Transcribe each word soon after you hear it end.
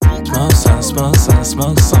Smoke some, smoke some,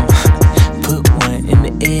 smoke some. Put one in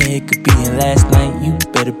the air, could be in last night. You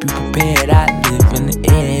better be prepared. I live in the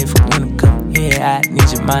air. If you wanna come here, I need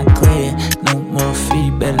your mind clear. No more free,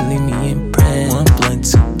 better leave me impressed. One blunt,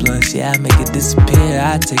 two blunts, yeah, I make it disappear.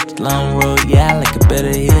 I take the long road, yeah, I like it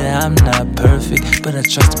better here. I'm not perfect, but I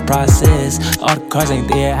trust the process. All the cars ain't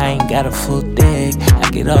there, I ain't got a full deck. I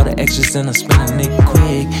get all the extras and I'm spending it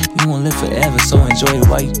quick. You won't live forever, so enjoy it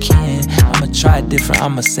while you can. I'ma try it different,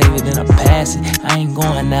 I'ma save it and I pass it. I ain't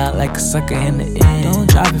going out like a sucker in the end. Don't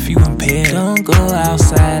drive if you impaired. Don't go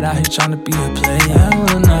outside out here tryna be a player.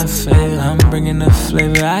 I will not fail, I'm bringing the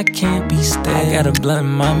flavor. I can't be stale. I got a blunt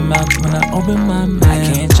in my mouth when I open my mouth.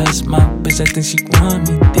 I can't trust my bitch, I think she want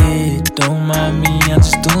me dead. Don't mind me, I'm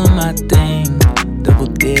just doing my thing. Double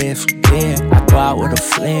dare, forget, I go out with a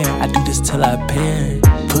flare. I do this till I perish.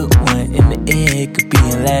 Put one in the air, could be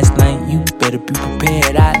in last night. You better be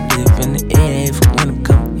prepared. I live in the air. If you wanna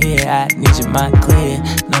come here, I need your mind clear.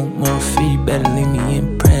 No more free, better leave me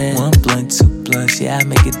impressed. One blunt, two blunts, yeah, I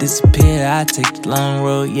make it disappear. I take the long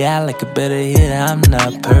road, yeah, I like it better here. I'm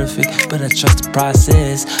not perfect, but I trust the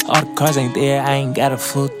process. All the cars ain't there, I ain't got a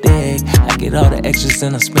full deck. I get all the extras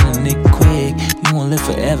and I'm spending it quick. You won't live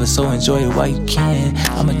forever, so enjoy it while you can.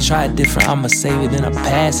 I'ma try it different, I'ma save it and I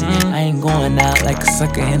pass it. I ain't going out like a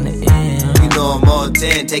sucker in the end. You know I'm on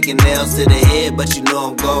 10, taking nails to the head, but you know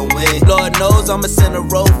I'm gon' win. Lord knows I'ma send a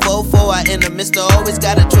roll 4-4. I in the Mr. Always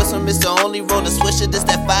gotta trust him, Mr. Only roll a swisher. This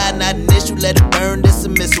that fire, not an issue. Let it burn, this a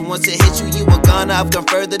missile. Once it hit you, you were gone. I've gone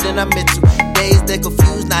further than I meant to. Days they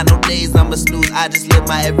confused, not no days I'ma snooze. I just live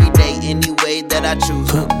my everyday any way that I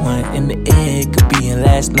choose. Put one in the air, could be in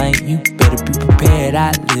last night. You better be prepared.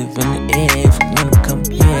 I live in the air. If you wanna come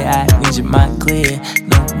here, I need your mind clear.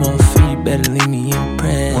 No more free, better leave me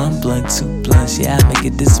impressed. One blunt, two blunts, yeah, I make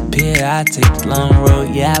it disappear. I take the long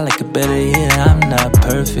road, yeah, I like it better here. I'm not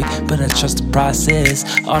perfect, but I trust the process.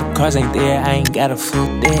 All the cars ain't there, I ain't got a full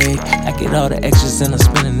deck. I get all the extras and I'm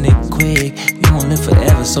spending it quick. You won't live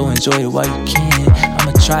forever, so enjoy it while you can.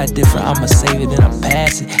 I'ma try it different, I'ma save it and I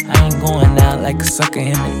pass it. I ain't going out like a sucker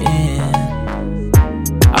in the end.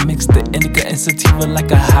 I mix the indica and sativa like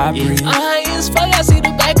a hybrid. I'm high as fuck, I see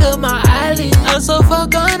the back of my eyelid. I'm so far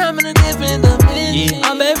gone, I'm in a different dimension.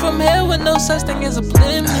 I'm back from hell with no such thing as a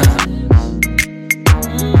blemish.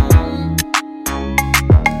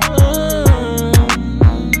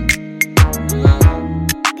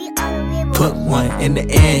 Put one in the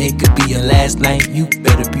air, it could be your last night. You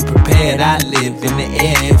better be prepared. I live in the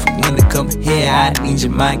air. If you wanna come here, I need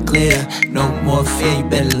your mind clear. No more fear, you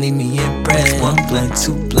better leave me impressed. One blunt,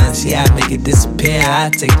 two blunts, yeah, I make it disappear. I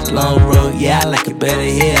take the long road, yeah, I like it better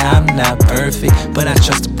here. I'm not perfect, but I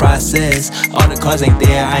trust the process. All the cars ain't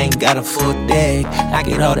there, I ain't got a full deck. I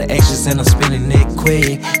get all the extras and I'm spending it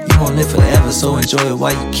quick. You won't live forever, so enjoy it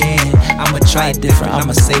while you can. I'ma try it different,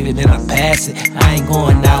 I'ma save it and I pass it. I ain't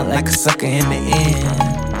going out like a sucker in the end.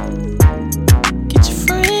 Get your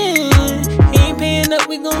friend, he ain't paying up,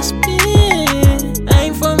 we gon' spend. I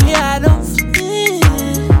ain't from here, I don't flinch.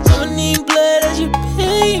 I'ma need blood as your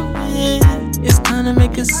payment. It's time to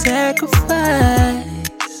make a sacrifice.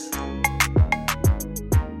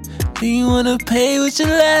 Do you wanna pay with your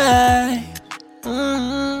life?